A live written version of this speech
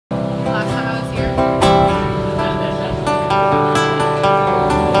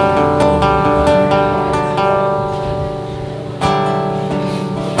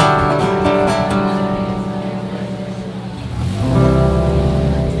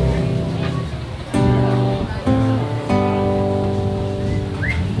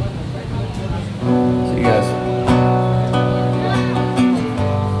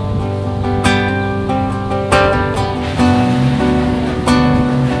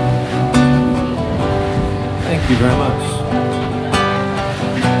you very much.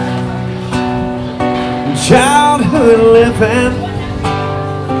 Childhood living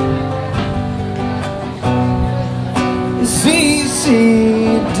is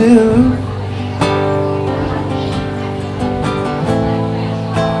easy to do.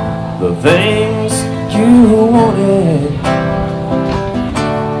 The things you wanted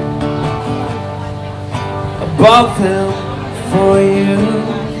above them for you.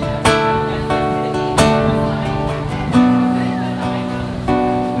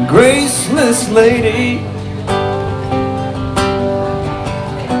 Graceless lady,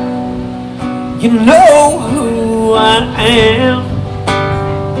 you know who I am.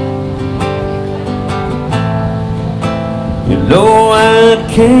 You know I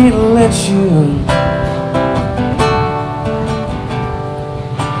can't let you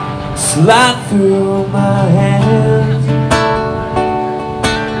slide through my hands.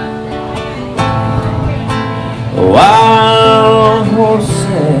 Wild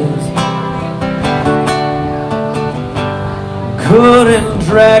horses couldn't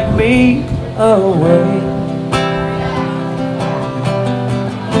drag me away.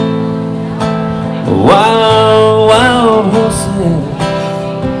 Wild, wild horses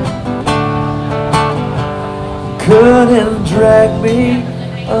couldn't drag me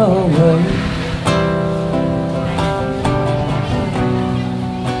away.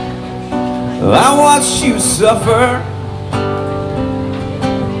 I watched you suffer,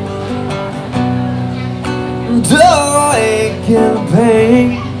 dull ache and pain.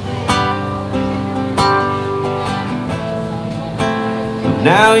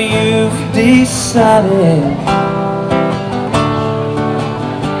 Now you've decided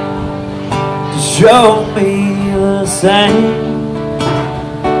to show me the same.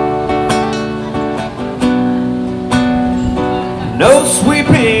 No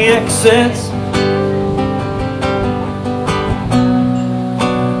sweeping exits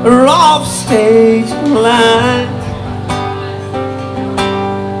or off-stage lines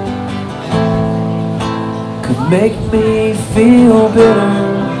could make me feel bitter,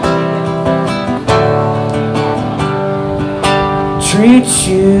 treat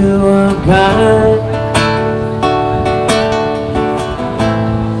you unkind.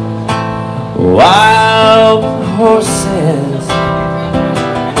 Wild horses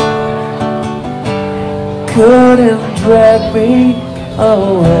couldn't drag me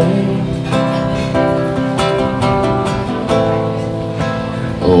away.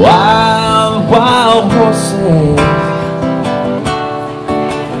 Wild, wild horses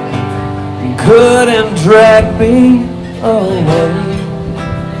couldn't drag me away.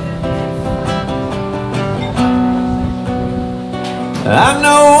 I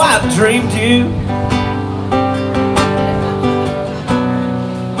know I dreamed you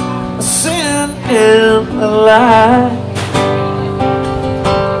a sin and a lie.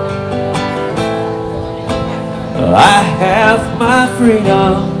 I have my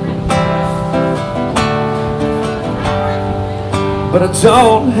freedom, but I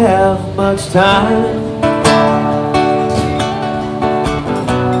don't have much time.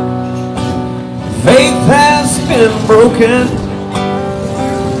 Faith has been broken,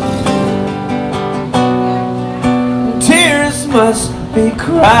 tears must be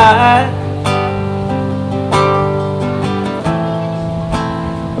cried.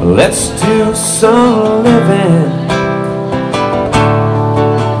 Let's do some living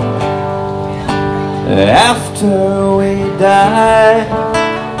after we die.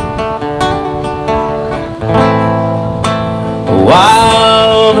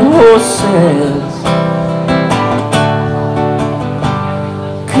 Wild horses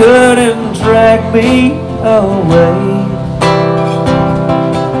couldn't drag me away.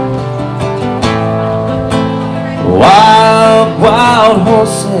 Wild, wild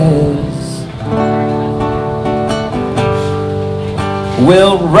horses,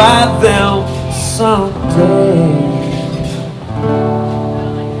 we'll ride them someday.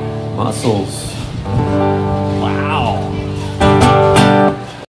 Muscles.